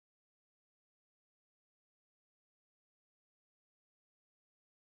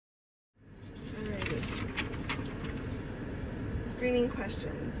screening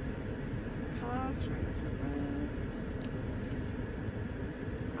questions. Cough, shortness of breath.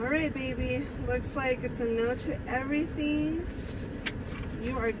 All right, baby. Looks like it's a no to everything.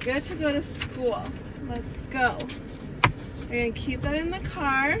 You are good to go to school. Let's go. We're gonna keep that in the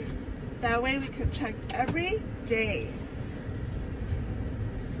car. That way we can check every day.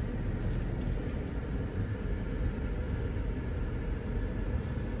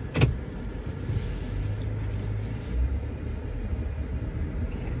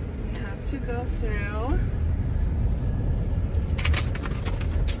 Okay, we have to go through.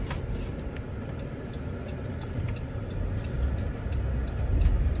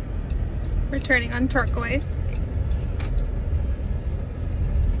 We're turning on Turquoise.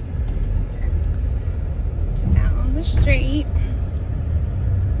 Down the street.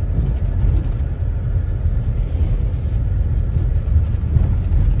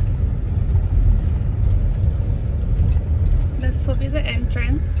 This will be the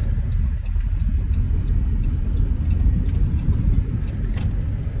entrance.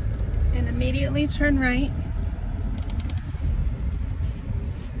 And immediately turn right.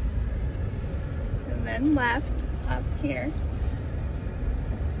 And then left up here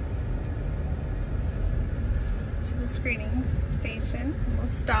to the screening station. We'll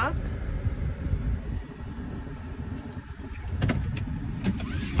stop.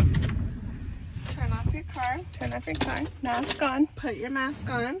 Turn off your car. Turn off your car. Mask on. Put your mask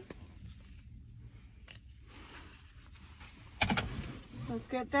on. Let's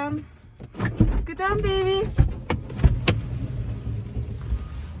get down. Let's get down, baby.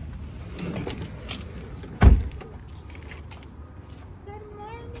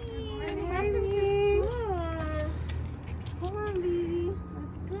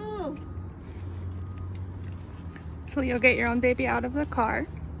 So you'll get your own baby out of the car.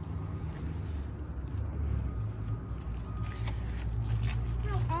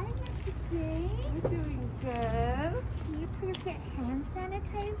 How are you today? We're doing good. Can you please get hand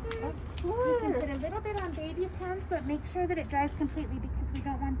sanitizer? Of You can course. put a little bit on baby's hands, but make sure that it dries completely because we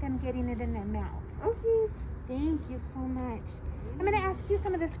don't want them getting it in their mouth. Okay. Thank you so much. I'm going to ask you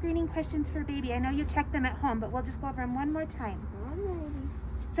some of the screening questions for baby. I know you checked them at home, but we'll just go over them one more time. Alrighty.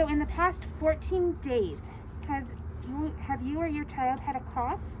 So in the past 14 days, have you or your child had a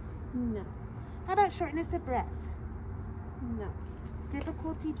cough? No. How about shortness of breath? No.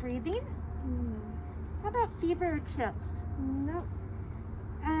 Difficulty breathing? No. How about fever or chills? No.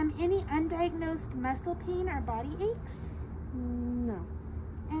 Any undiagnosed muscle pain or body aches? No.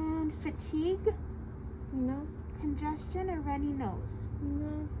 And fatigue, No. congestion, or runny nose?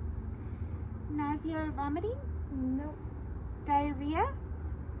 No. Nausea or vomiting? No. Diarrhea?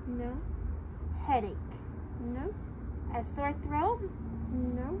 No. Headache? No. A sore throat?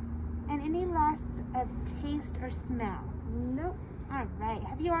 No. And any loss of taste or smell? No. All right.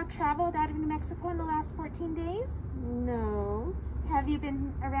 Have you all traveled out of New Mexico in the last 14 days? No. Have you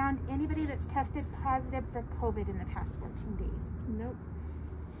been around anybody that's tested positive for COVID in the past 14 days? Nope.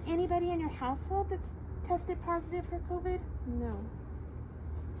 Anybody in your household that's tested positive for COVID? No.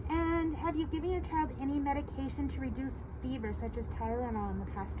 And have you given your child any medication to reduce fever, such as Tylenol, in the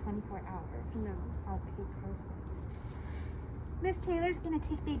past 24 hours? No. Okay, perfect. Miss Taylor's going to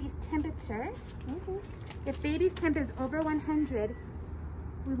take baby's temperature. Okay. If baby's temp is over 100,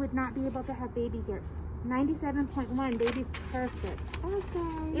 we would not be able to have baby here. 97.1, baby's perfect.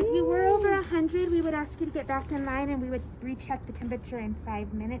 Okay. If you were over 100, we would ask you to get back in line and we would recheck the temperature in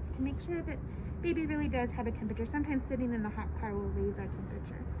 5 minutes to make sure that baby really does have a temperature. Sometimes sitting in the hot car will raise our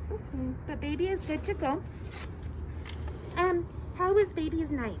temperature. Okay. But baby is good to go. How was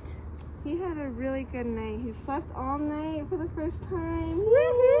baby's night? He had a really good night. He slept all night for the first time.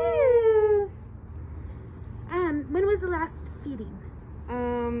 Woohoo! When was the last feeding?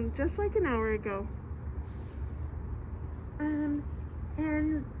 Just like an hour ago.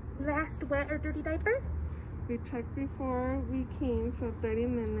 And last wet or dirty diaper? We checked before we came, so 30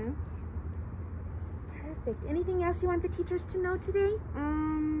 minutes. Perfect. Anything else you want the teachers to know today?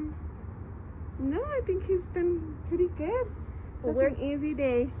 No, I think he's been pretty good. Well, Such an easy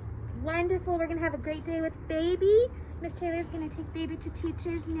day. Wonderful. We're going to have a great day with baby. Miss Taylor's going to take baby to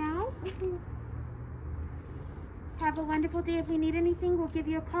teachers now. Have a wonderful day. If we need anything, we'll give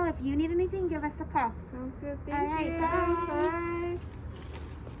you a call. If you need anything, give us a call. Sounds good. Thank All right, you. bye. Bye.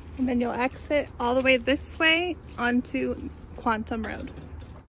 And then you'll exit all the way this way onto Quantum Road.